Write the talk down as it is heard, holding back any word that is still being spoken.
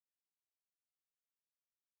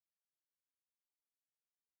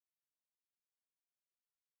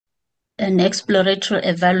an exploratory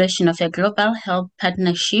evaluation of a global health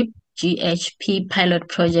partnership GHP pilot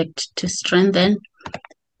project to strengthen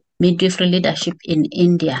midwifery leadership in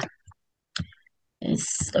India.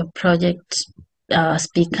 It's a project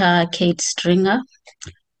speaker Kate Stringer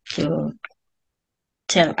to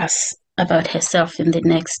tell us about herself in the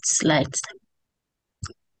next slides.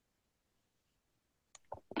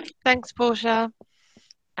 Thanks, Portia.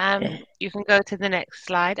 You can go to the next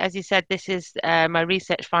slide. As you said, this is my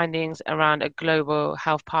research findings around a global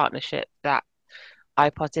health partnership that I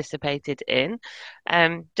participated in.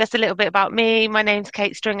 Just a little bit about me. My name's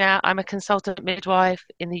Kate Stringer. I'm a consultant midwife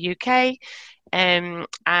in the UK.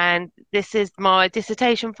 And this is my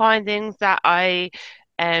dissertation findings that I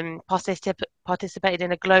participated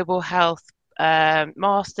in a global health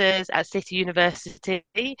master's at City University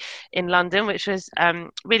in London, which was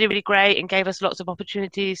really, really great and gave us lots of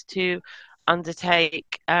opportunities to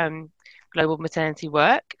undertake global maternity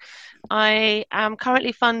work. I am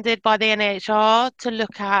currently funded by the NHR to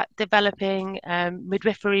look at developing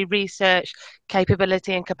midwifery research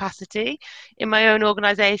capability and capacity in my own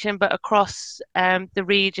organisation, but across the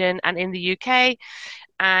region and in the UK.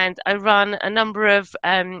 And I run a number of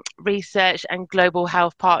research and global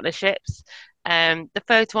health partnerships. The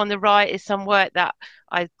photo on the right is some work that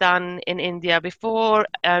I've done in India before,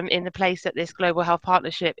 in the place that this global health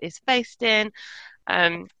partnership is based in.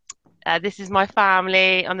 This is my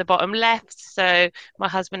family on the bottom left, so my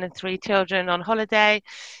husband and 3 children on holiday.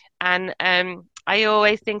 And I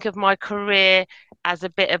always think of my career as a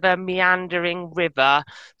bit of a meandering river.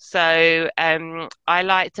 So I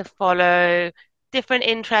like to follow different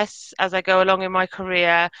interests as I go along in my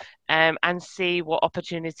career, and see what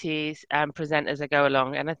opportunities present as I go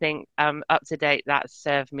along. And I think up to date, that's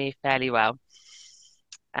served me fairly well.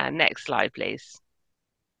 Next slide, please.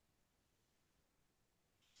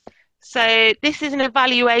 So this is an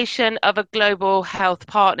evaluation of a global health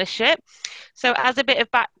partnership. So as a bit of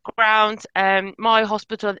background, my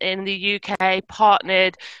hospital in the UK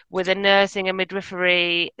partnered with a nursing and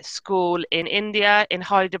midwifery school in India, in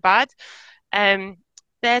Hyderabad.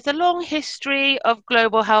 There's a long history of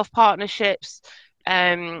global health partnerships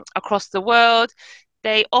across the world.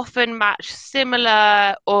 They often match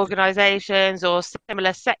similar organizations or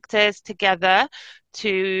similar sectors together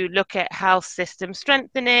to look at health system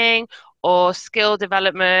strengthening or skill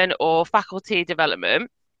development or faculty development.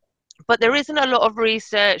 But there isn't a lot of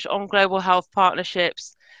research on global health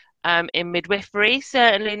partnerships in midwifery,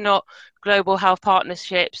 certainly not global health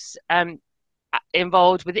partnerships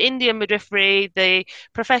involved with Indian midwifery. The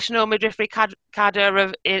professional midwifery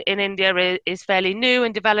cadre in India is fairly new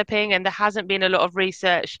and developing, and there hasn't been a lot of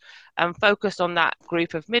research focused on that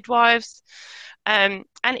group of midwives. And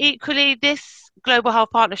equally, this global health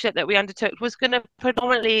partnership that we undertook was going to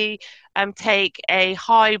predominantly take a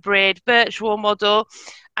hybrid virtual model.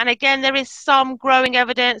 And again, there is some growing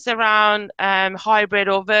evidence around hybrid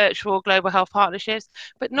or virtual global health partnerships,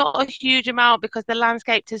 but not a huge amount because the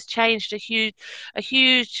landscape has changed a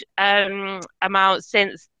huge amount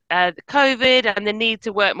since COVID and the need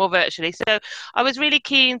to work more virtually. So I was really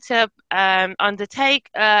keen to undertake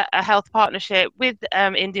a health partnership with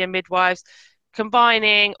Indian midwives,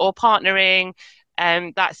 combining or partnering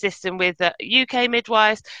that system with UK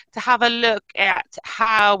midwives to have a look at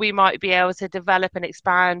how we might be able to develop and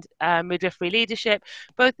expand midwifery leadership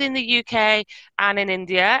both in the UK and in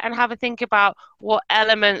India, and have a think about what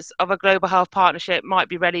elements of a global health partnership might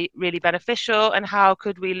be really beneficial and how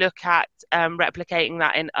could we look at replicating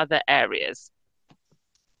that in other areas.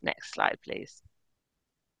 Next slide, please.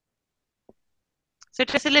 So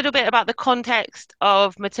just a little bit about the context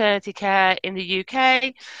of maternity care in the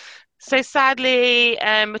UK. So sadly,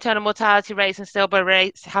 maternal mortality rates and stillbirth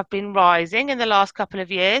rates have been rising in the last couple of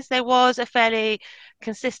years. There was a fairly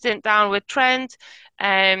consistent downward trend,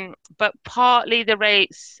 but partly the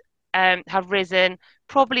rates have risen,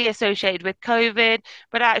 probably associated with COVID,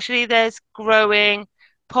 but actually there's growing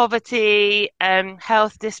poverty,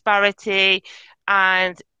 health disparity,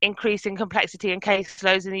 and increasing complexity and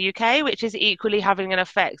caseloads in the UK, which is equally having an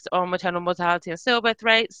effect on maternal mortality and stillbirth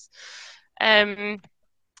rates.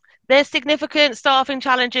 There's significant staffing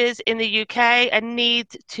challenges in the UK and need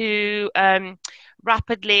to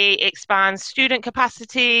rapidly expand student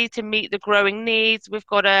capacity to meet the growing needs. We've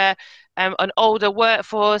got an older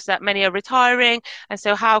workforce that many are retiring, and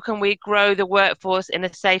so how can we grow the workforce in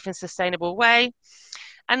a safe and sustainable way?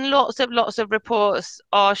 And lots of reports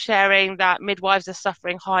are sharing that midwives are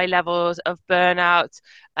suffering high levels of burnout,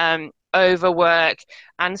 overwork,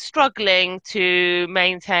 and struggling to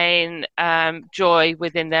maintain joy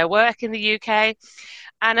within their work in the UK.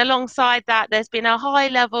 And alongside that, there's been a high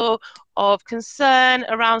level of concern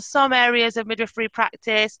around some areas of midwifery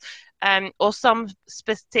practice, or some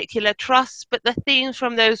particular trusts, but the themes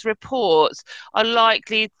from those reports are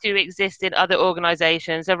likely to exist in other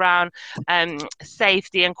organisations around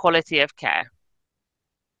safety and quality of care.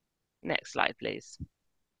 Next slide, please.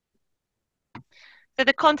 So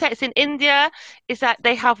the context in India is that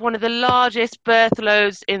they have one of the largest birth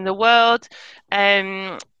loads in the world.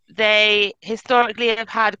 They historically have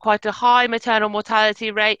had quite a high maternal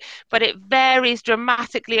mortality rate, but it varies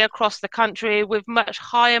dramatically across the country, with much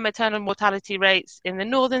higher maternal mortality rates in the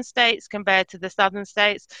northern states compared to the southern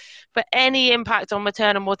states. But any impact on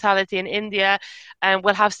maternal mortality in India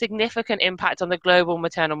will have significant impact on the global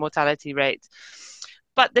maternal mortality rate.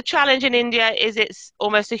 But the challenge in India is it's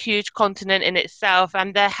almost a huge continent in itself,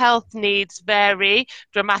 and their health needs vary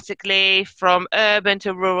dramatically from urban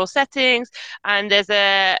to rural settings, and there's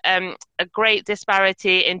a great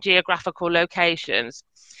disparity in geographical locations.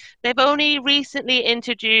 They've only recently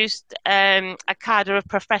introduced a cadre of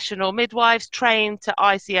professional midwives trained to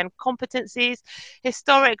ICN competencies.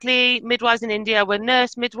 Historically, midwives in India were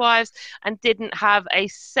nurse midwives and didn't have a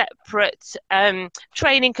separate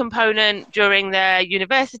training component during their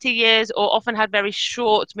university years, or often had very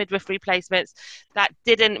short midwifery placements that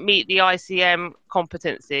didn't meet the ICM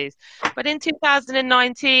competencies. But in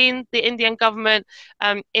 2019, the Indian government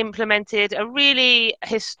implemented a really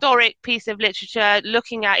historic piece of literature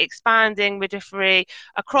looking at expanding midwifery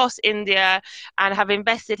across India, and have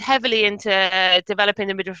invested heavily into developing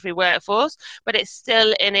the midwifery workforce, but it's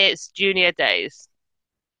still in its junior days.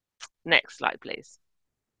 Next slide, please.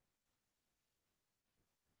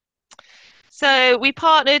 So we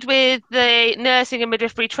partnered with the Nursing and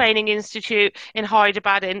Midwifery Training Institute in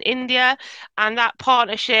Hyderabad in India, and that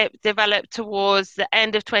partnership developed towards the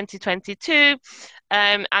end of 2022,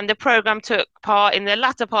 and the program took part in the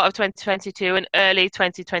latter part of 2022 and early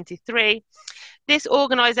 2023. This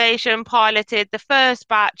organisation piloted the first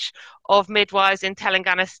batch of midwives in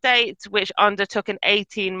Telangana state, which undertook an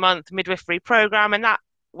 18-month midwifery program, and that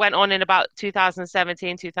went on in about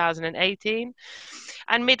 2017, 2018.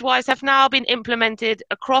 And midwives have now been implemented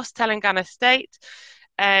across Telangana state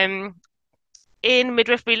in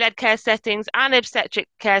midwifery-led care settings and obstetric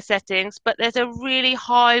care settings, but there's a really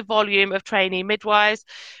high volume of trainee midwives.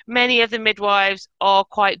 Many of the midwives are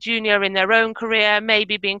quite junior in their own career,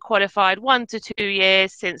 maybe being qualified 1 to 2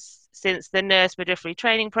 years since the nurse midwifery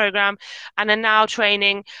training program, and are now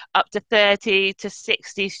training up to 30 to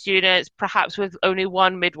 60 students, perhaps with only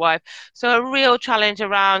one midwife. So a real challenge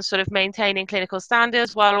around sort of maintaining clinical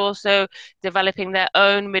standards while also developing their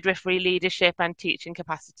own midwifery leadership and teaching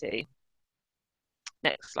capacity.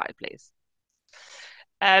 Next slide, please.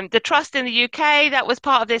 The trust in the UK that was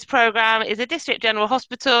part of this program is a district general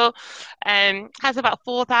hospital, has about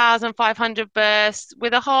 4,500 births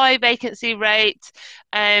with a high vacancy rate,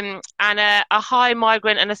 and a high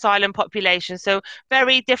migrant and asylum population. So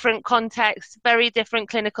very different contexts, very different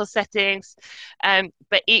clinical settings,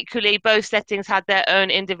 but equally both settings had their own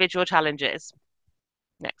individual challenges.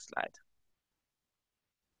 Next slide.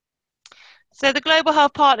 So the Global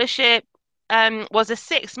Health Partnership was a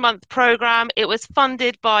 6-month program. It was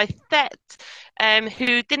funded by THET,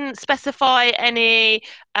 who didn't specify any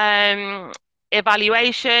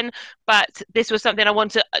evaluation, but this was something I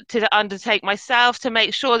wanted to undertake myself to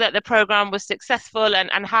make sure that the program was successful,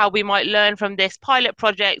 and how we might learn from this pilot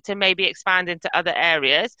project to maybe expand into other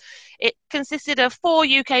areas. It consisted of 4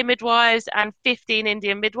 UK midwives and 15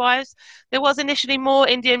 Indian midwives. There was initially more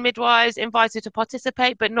Indian midwives invited to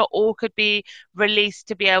participate, but not all could be released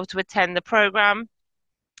to be able to attend the program.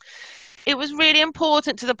 It was really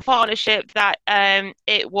important to the partnership that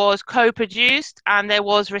it was co-produced and there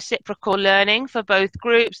was reciprocal learning for both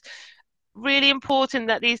groups. Really important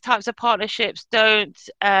that these types of partnerships don't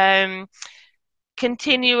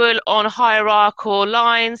continue on hierarchical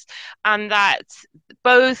lines, and that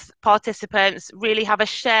both participants really have a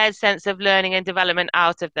shared sense of learning and development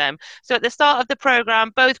out of them. So at the start of the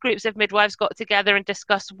program, both groups of midwives got together and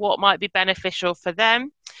discussed what might be beneficial for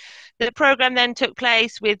them. The program then took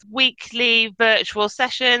place with weekly virtual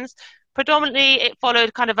sessions. Predominantly, it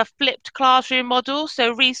followed kind of a flipped classroom model,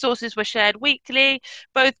 so resources were shared weekly.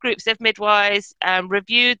 Both groups of midwives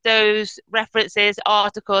reviewed those references,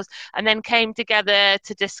 articles, and then came together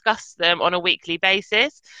to discuss them on a weekly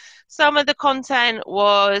basis. Some of the content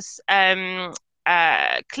was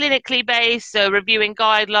clinically based, so reviewing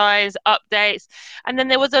guidelines, updates, and then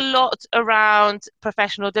there was a lot around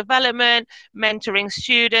professional development, mentoring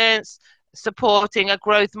students, supporting a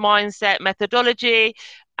growth mindset methodology,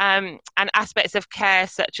 and aspects of care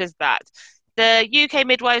such as that. The UK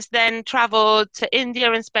midwives then travelled to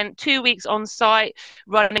India and spent 2 weeks on site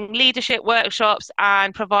running leadership workshops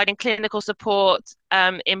and providing clinical support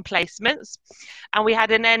in placements. And we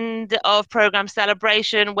had an end of programme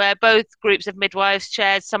celebration where both groups of midwives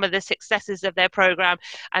shared some of the successes of their programme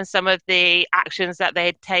and some of the actions that they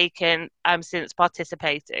had taken since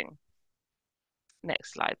participating.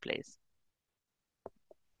 Next slide, please.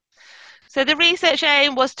 So the research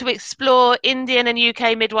aim was to explore Indian and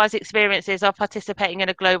UK midwives' experiences of participating in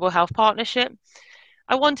a global health partnership.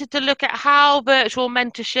 I wanted to look at how virtual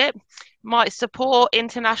mentorship might support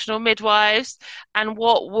international midwives and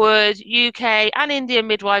what would UK and Indian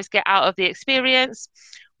midwives get out of the experience.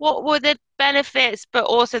 What were the benefits but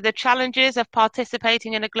also the challenges of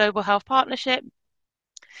participating in a global health partnership?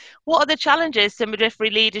 What are the challenges to midwifery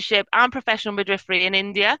leadership and professional midwifery in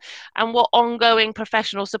India? And what ongoing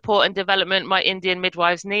professional support and development might Indian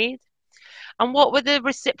midwives need? And what were the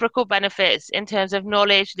reciprocal benefits in terms of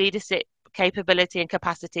knowledge, leadership, capability and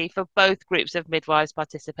capacity for both groups of midwives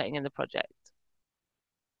participating in the project?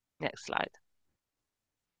 Next slide.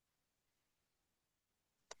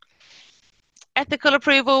 Ethical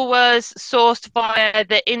approval was sourced via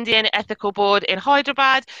the Indian Ethical Board in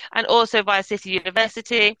Hyderabad and also via City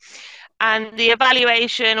University. And the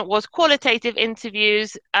evaluation was qualitative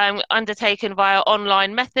interviews undertaken via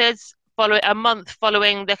online methods a month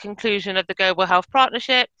following the conclusion of the Global Health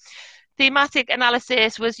Partnership. Thematic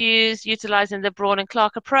analysis was used utilizing the Braun and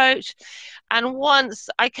Clark approach. And once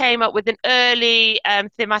I came up with an early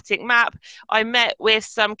thematic map, I met with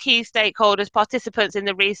some key stakeholders, participants in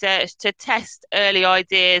the research, to test early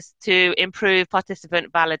ideas to improve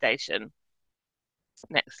participant validation.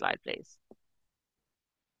 Next slide, please.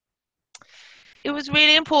 It was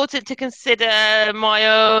really important to consider my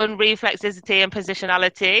own reflexivity and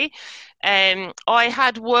positionality. I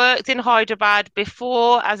had worked in Hyderabad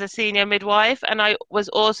before as a senior midwife, and I was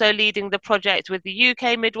also leading the project with the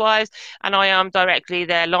UK midwives, and I am directly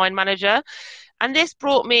their line manager. And this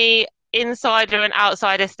brought me insider and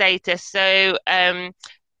outsider status. So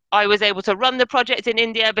I was able to run the project in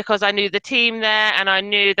India because I knew the team there and I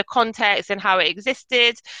knew the context and how it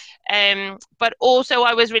existed. But also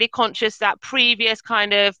I was really conscious that previous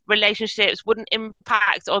kind of relationships wouldn't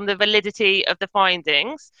impact on the validity of the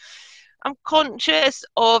findings. I'm conscious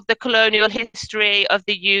of the colonial history of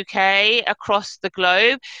the UK across the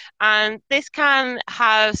globe, and this can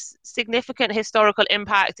have significant historical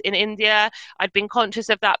impact in India. I'd been conscious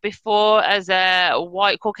of that before as a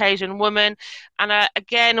white Caucasian woman, and I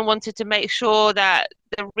again wanted to make sure that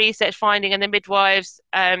the research finding and the midwives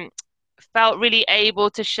felt really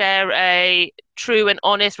able to share a true and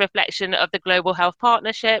honest reflection of the Global Health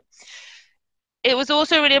Partnership. It was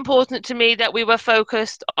also really important to me that we were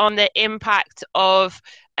focused on the impact of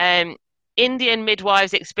Indian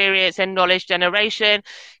midwives' experience and knowledge generation.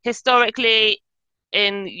 Historically,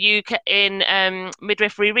 in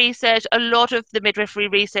midwifery research, a lot of the midwifery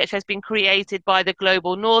research has been created by the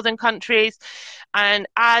global northern countries, and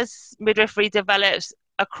as midwifery develops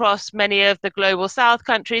across many of the global south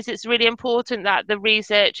countries, it's really important that the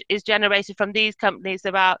research is generated from these companies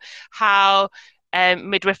about how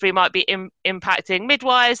midwifery might be impacting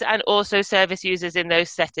midwives and also service users in those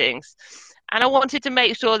settings. And I wanted to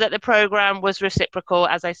make sure that the program was reciprocal,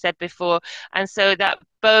 as I said before, and so that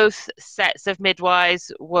both sets of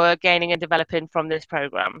midwives were gaining and developing from this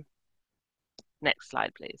program. Next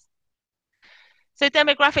slide, please. So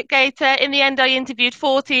demographic data, in the end, I interviewed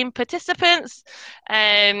 14 participants,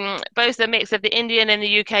 both a mix of the Indian and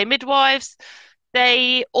the UK midwives.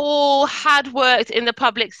 They all had worked in the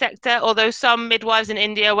public sector, although some midwives in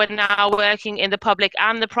India were now working in the public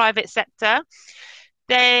and the private sector.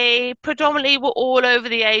 They predominantly were all over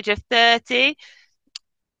the age of 30.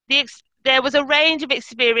 There was a range of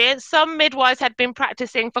experience. Some midwives had been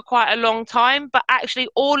practicing for quite a long time, but actually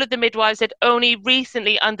all of the midwives had only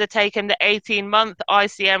recently undertaken the 18-month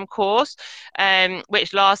ICM course,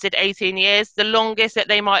 which lasted 18 years. The longest that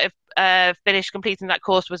they might have finished completing that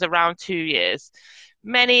course was around 2 years.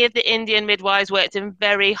 Many of the Indian midwives worked in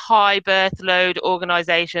very high birth load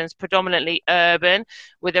organisations, predominantly urban,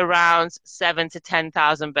 with around 7,000 to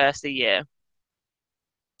 10,000 births a year.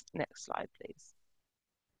 Next slide, please.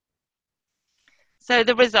 So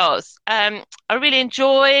the results. I really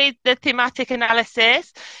enjoyed the thematic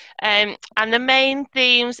analysis, and the main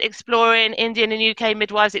themes exploring Indian and UK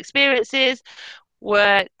midwives' experiences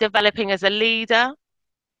were developing as a leader,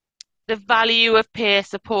 the value of peer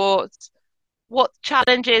support, what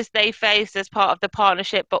challenges they faced as part of the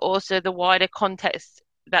partnership, but also the wider context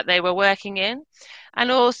that they were working in,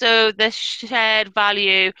 and also the shared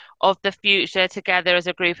value of the future together as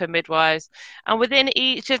a group of midwives. And within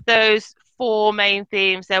each of those 4 main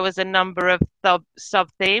themes, there was a number of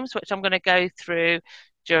sub-themes, which I'm going to go through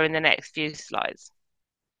during the next few slides.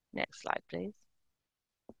 Next slide, please.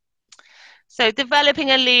 So developing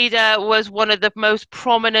a leader was one of the most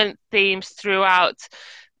prominent themes throughout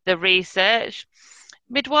the research.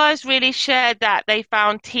 Midwives really shared that they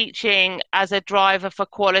found teaching as a driver for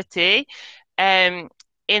quality in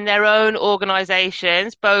their own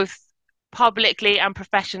organisations, both publicly and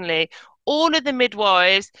professionally. All of the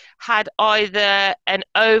midwives had either an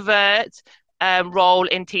overt role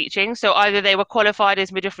in teaching, so either they were qualified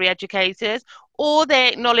as midwifery educators, or they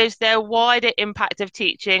acknowledged their wider impact of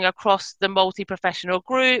teaching across the multi-professional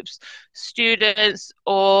groups, students,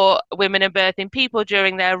 or women and birthing people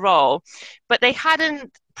during their role. But they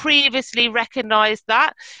hadn't previously recognised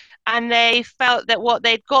that, and they felt that what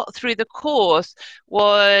they'd got through the course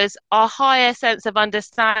was a higher sense of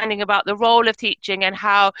understanding about the role of teaching and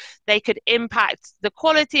how they could impact the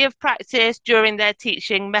quality of practice during their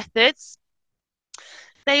teaching methods.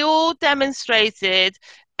 They all demonstrated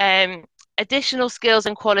additional skills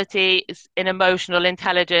and qualities in emotional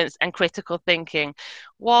intelligence and critical thinking.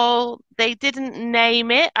 While they didn't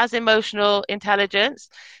name it as emotional intelligence,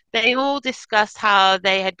 they all discussed how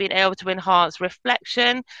they had been able to enhance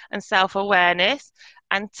reflection and self-awareness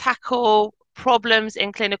and tackle problems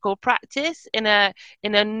in clinical practice in a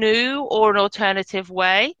new or an alternative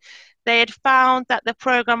way. They had found that the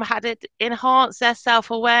program had enhanced their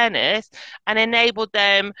self-awareness and enabled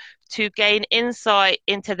them to gain insight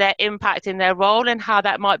into their impact in their role and how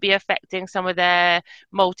that might be affecting some of their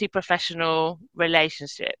multi-professional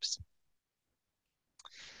relationships.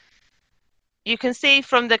 You can see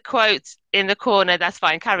from the quote in the corner, that's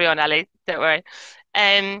fine, carry on, Ali, don't worry.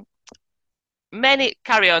 Carry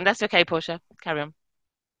on, that's okay, Portia, carry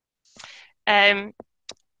on.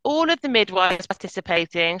 All of the midwives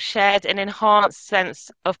participating shared an enhanced sense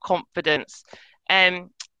of confidence. I'm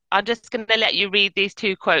just going to let you read these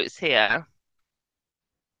 2 quotes here.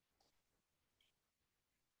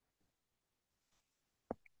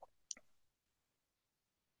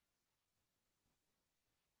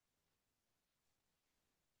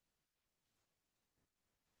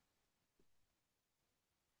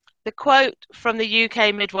 The quote from the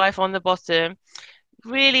UK midwife on the bottom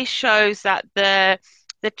really shows that the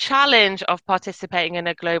challenge of participating in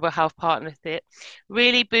a global health partnership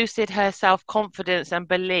really boosted her self-confidence and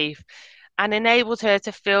belief and enabled her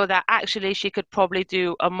to feel that actually she could probably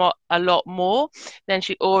do a lot more than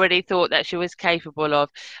she already thought that she was capable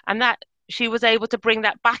of, and that she was able to bring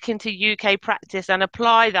that back into UK practice and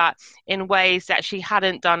apply that in ways that she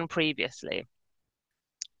hadn't done previously.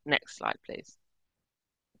 Next slide, please.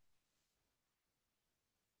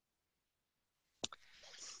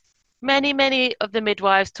 Many of the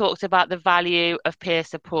midwives talked about the value of peer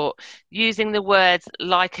support, using the words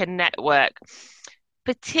like a network.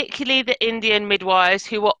 Particularly the Indian midwives,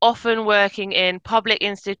 who were often working in public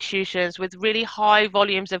institutions with really high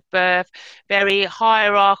volumes of birth, very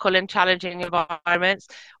hierarchical and challenging environments,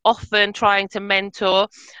 often trying to mentor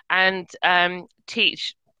and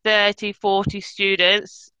teach 30, 40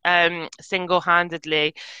 students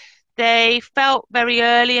single-handedly. They felt very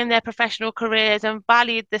early in their professional careers and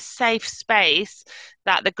valued the safe space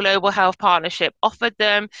that the Global Health Partnership offered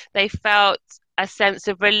them. They felt a sense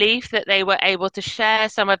of relief that they were able to share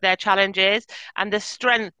some of their challenges and the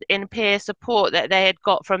strength in peer support that they had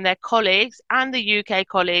got from their colleagues and the UK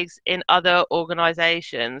colleagues in other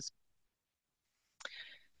organisations.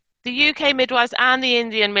 The UK midwives and the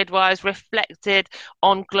Indian midwives reflected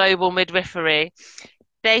on global midwifery.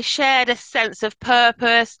 They shared a sense of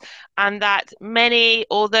purpose, and that many,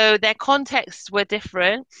 although their contexts were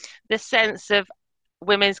different, the sense of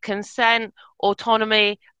women's consent,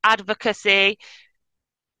 autonomy, advocacy,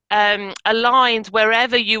 aligned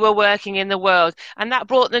wherever you were working in the world. And that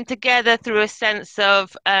brought them together through a sense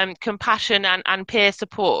of compassion and peer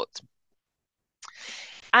support.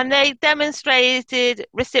 And they demonstrated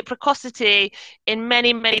reciprocity in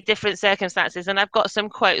many different circumstances. And I've got some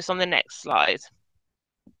quotes on the next slide.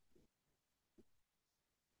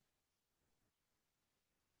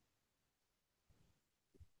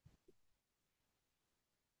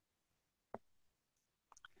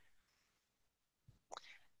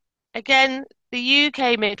 Again, the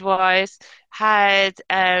UK midwives had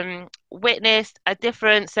witnessed a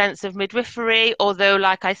different sense of midwifery, although,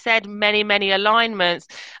 like I said, many alignments,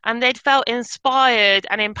 and they'd felt inspired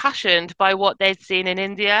and impassioned by what they'd seen in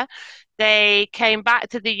India. They came back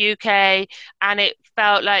to the UK and it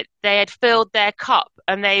felt like they had filled their cup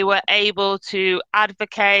and they were able to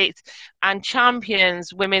advocate and champion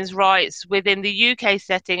women's rights within the UK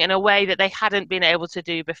setting in a way that they hadn't been able to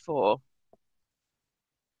do before.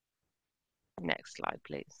 Next slide,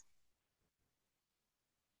 please.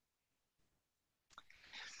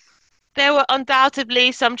 There were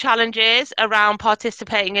undoubtedly some challenges around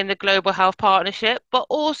participating in the Global Health Partnership, but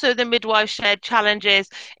also the midwives shared challenges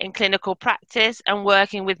in clinical practice and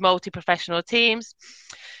working with multi-professional teams.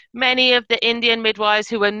 Many of the Indian midwives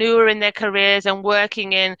who were newer in their careers and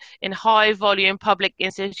working in high volume public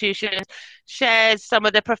institutions shared some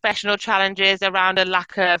of the professional challenges around a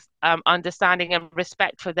lack of understanding and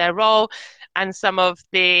respect for their role, and some of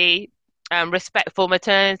the respectful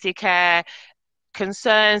maternity care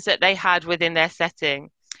concerns that they had within their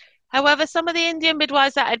setting. However, some of the Indian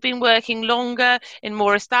midwives that had been working longer in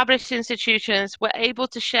more established institutions were able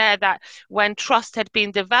to share that when trust had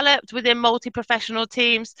been developed within multi-professional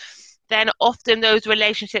teams, then often those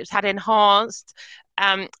relationships had enhanced,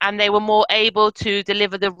 and they were more able to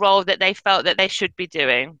deliver the role that they felt that they should be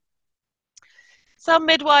doing. Some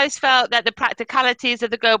midwives felt that the practicalities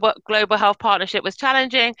of the Global Health Partnership was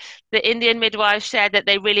challenging. The Indian midwives shared that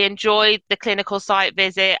they really enjoyed the clinical site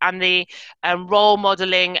visit and the role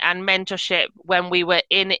modelling and mentorship when we were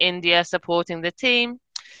in India supporting the team.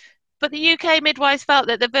 But the UK midwives felt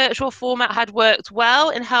that the virtual format had worked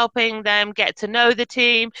well in helping them get to know the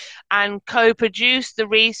team and co-produce the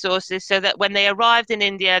resources so that when they arrived in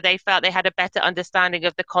India, they felt they had a better understanding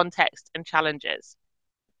of the context and challenges.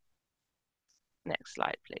 Next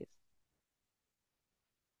slide, please.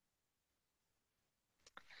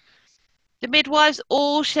 The midwives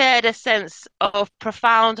all shared a sense of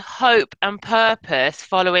profound hope and purpose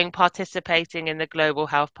following participating in the Global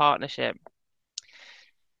Health Partnership.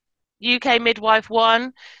 UK Midwife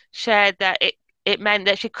 1 shared that it meant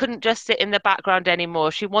that she couldn't just sit in the background anymore.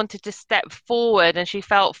 She wanted to step forward and she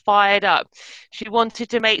felt fired up. She wanted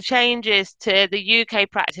to make changes to the UK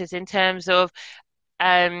practice in terms of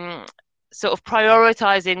sort of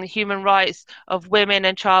prioritizing the human rights of women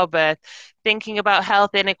and childbirth, thinking about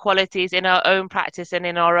health inequalities in our own practice and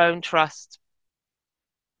in our own trust.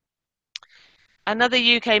 Another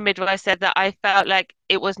UK midwife said that I felt like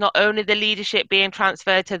it was not only the leadership being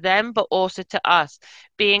transferred to them, but also to us.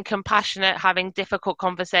 Being compassionate, having difficult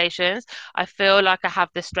conversations, I feel like I have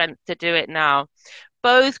the strength to do it now.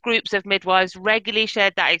 Both groups of midwives regularly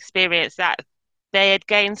shared that experience, that they had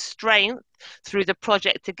gained strength through the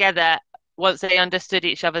project together once they understood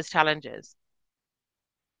each other's challenges.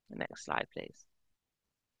 The next slide, please.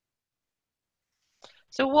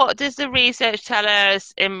 So what does the research tell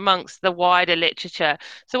us amongst the wider literature?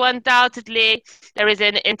 So undoubtedly, there is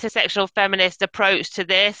an intersectional feminist approach to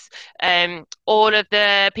this. All of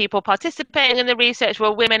the people participating in the research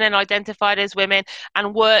were women and identified as women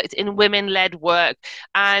and worked in women-led work.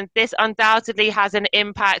 And this undoubtedly has an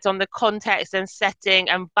impact on the context and setting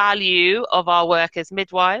and value of our work as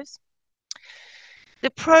midwives. The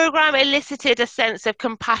programme elicited a sense of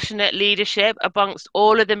compassionate leadership amongst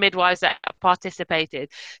all of the midwives that participated.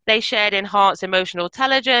 They shared enhanced emotional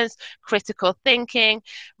intelligence, critical thinking,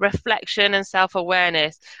 reflection, and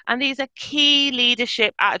self-awareness. And these are key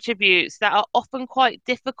leadership attributes that are often quite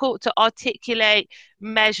difficult to articulate,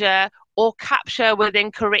 measure, or capture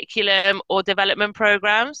within curriculum or development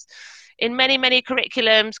programs. In many, many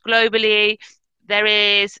curriculums globally, there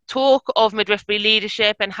is talk of midwifery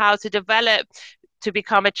leadership and how to develop to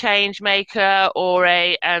become a change maker or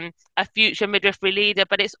a future midwifery leader,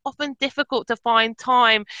 but it's often difficult to find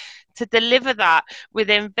time to deliver that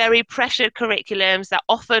within very pressured curriculums that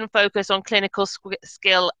often focus on clinical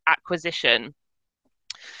skill acquisition.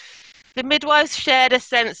 The midwives shared a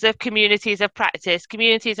sense of communities of practice.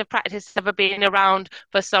 Communities of practice have been around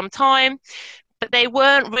for some time, but they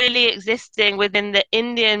weren't really existing within the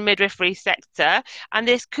Indian midwifery sector. And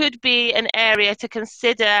this could be an area to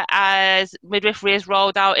consider as midwifery is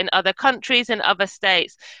rolled out in other countries and other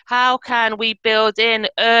states. How can we build in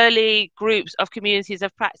early groups of communities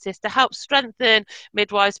of practice to help strengthen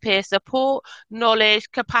midwives' peer support,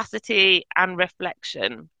 knowledge, capacity, and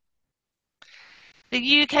reflection?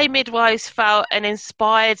 The UK midwives felt an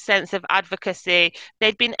inspired sense of advocacy.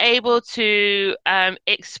 They'd been able to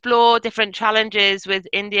explore different challenges with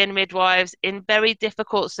Indian midwives in very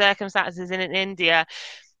difficult circumstances in India.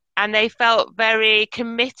 And they felt very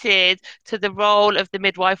committed to the role of the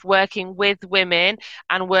midwife working with women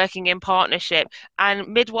and working in partnership. And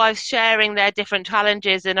midwives sharing their different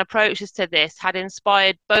challenges and approaches to this had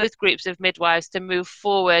inspired both groups of midwives to move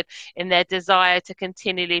forward in their desire to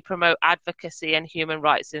continually promote advocacy and human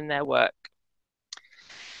rights in their work.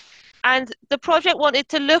 And the project wanted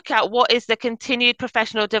to look at what is the continued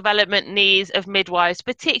professional development needs of midwives,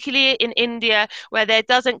 particularly in India, where there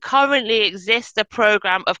doesn't currently exist a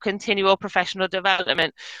program of continual professional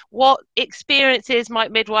development. What experiences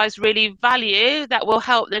might midwives really value that will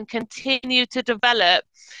help them continue to develop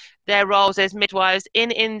their roles as midwives in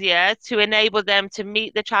India to enable them to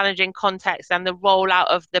meet the challenging context and the rollout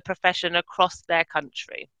of the profession across their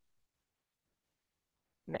country?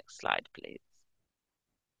 Next slide, please.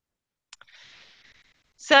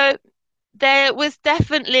 So there was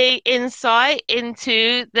definitely insight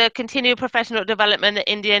into the continued professional development that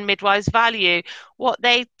Indian midwives value. What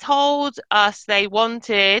they told us they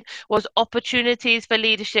wanted was opportunities for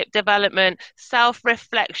leadership development,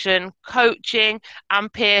 self-reflection, coaching,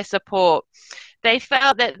 and peer support. They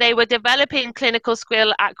felt that they were developing clinical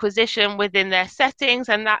skill acquisition within their settings,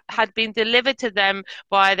 and that had been delivered to them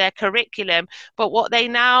by their curriculum. But what they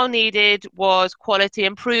now needed was quality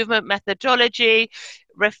improvement methodology,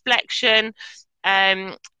 reflection,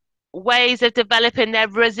 ways of developing their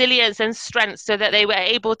resilience and strength so that they were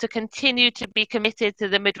able to continue to be committed to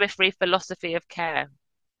the midwifery philosophy of care.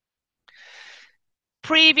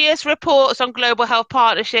 Previous reports on global health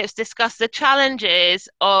partnerships discuss the challenges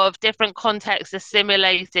of different contexts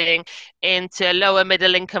assimilating into lower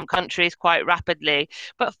middle income countries quite rapidly.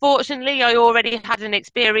 But fortunately, I already had an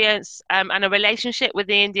experience and a relationship with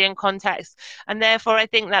the Indian context. And therefore, I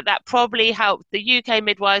think that that probably helped the UK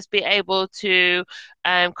midwives be able to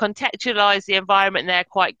contextualize the environment there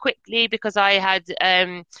quite quickly, because I had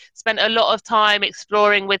spent a lot of time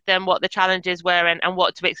exploring with them what the challenges were and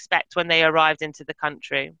what to expect when they arrived into the country.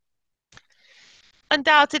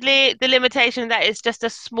 Undoubtedly, the limitation that it's just a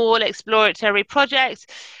small exploratory project.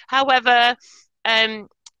 However,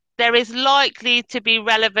 there is likely to be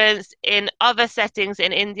relevance in other settings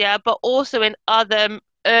in India, but also in other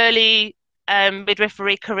early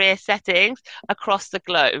midwifery career settings across the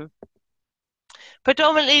globe.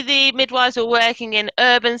 Predominantly, the midwives were working in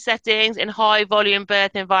urban settings, in high volume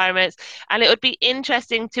birth environments, and it would be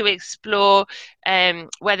interesting to explore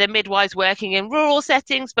whether midwives working in rural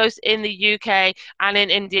settings, both in the UK and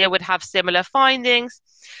in India, would have similar findings.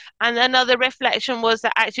 And another reflection was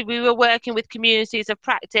that actually we were working with communities of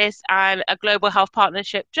practice and a global health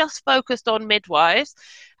partnership just focused on midwives.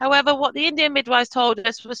 However, what the Indian midwives told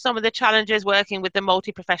us was some of the challenges working with the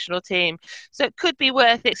multi-professional team. So it could be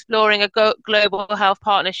worth exploring a global health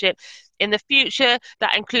partnership in the future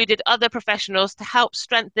that included other professionals to help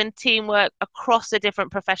strengthen teamwork across the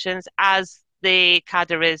different professions as the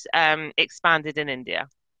cadre is expanded in India.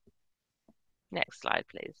 Next slide,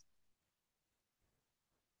 please.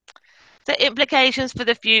 So implications for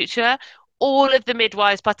the future. All of the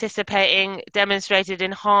midwives participating demonstrated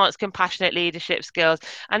enhanced compassionate leadership skills.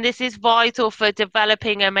 And this is vital for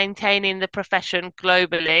developing and maintaining the profession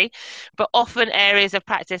globally, but often areas of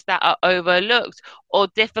practice that are overlooked or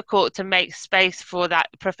difficult to make space for that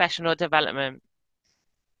professional development.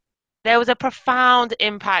 There was a profound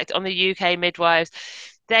impact on the UK midwives.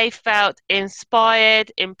 They felt inspired,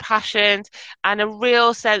 impassioned, and a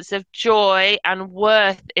real sense of joy and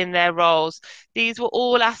worth in their roles. These were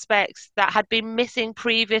all aspects that had been missing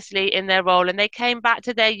previously in their role, and they came back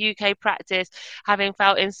to their UK practice having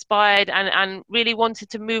felt inspired and really wanted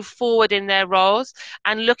to move forward in their roles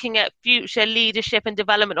and looking at future leadership and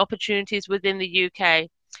development opportunities within the UK.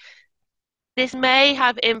 This may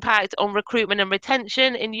have impact on recruitment and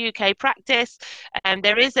retention in UK practice.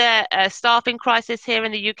 There is a staffing crisis here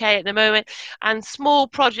in the UK at the moment, and small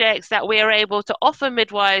projects that we are able to offer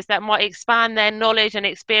midwives that might expand their knowledge and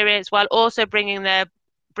experience while also bringing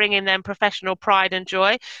them professional pride and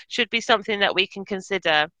joy should be something that we can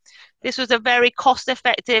consider. This was a very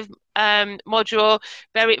cost-effective module,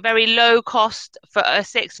 very low cost for a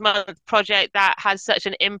 6-month project that has such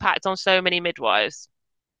an impact on so many midwives.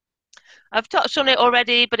 I've touched on it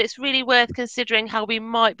already, but it's really worth considering how we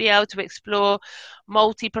might be able to explore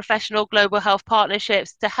multi-professional global health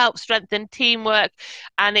partnerships to help strengthen teamwork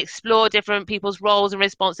and explore different people's roles and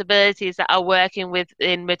responsibilities that are working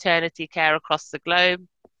within maternity care across the globe.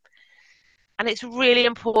 And it's really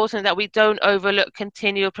important that we don't overlook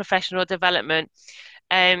continual professional development.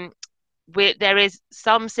 There is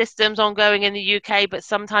some systems ongoing in the UK, but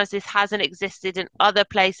sometimes this hasn't existed in other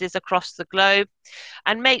places across the globe.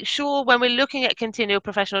 And make sure when we're looking at continual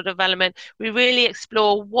professional development, we really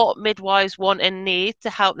explore what midwives want and need to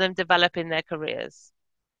help them develop in their careers.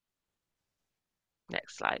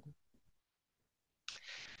 Next slide.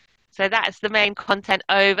 So that's the main content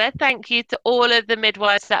over. Thank you to all of the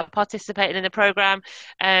midwives that have participated in the programme.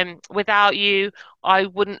 Without you, I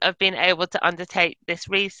wouldn't have been able to undertake this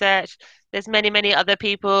research. There's many other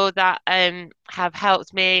people that have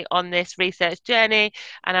helped me on this research journey,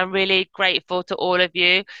 and I'm really grateful to all of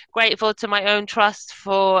you. Grateful to my own trust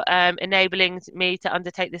for enabling me to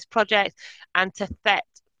undertake this project, and to THET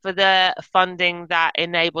for the funding that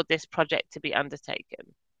enabled this project to be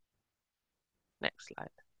undertaken. Next slide.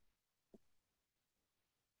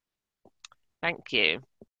 Thank you.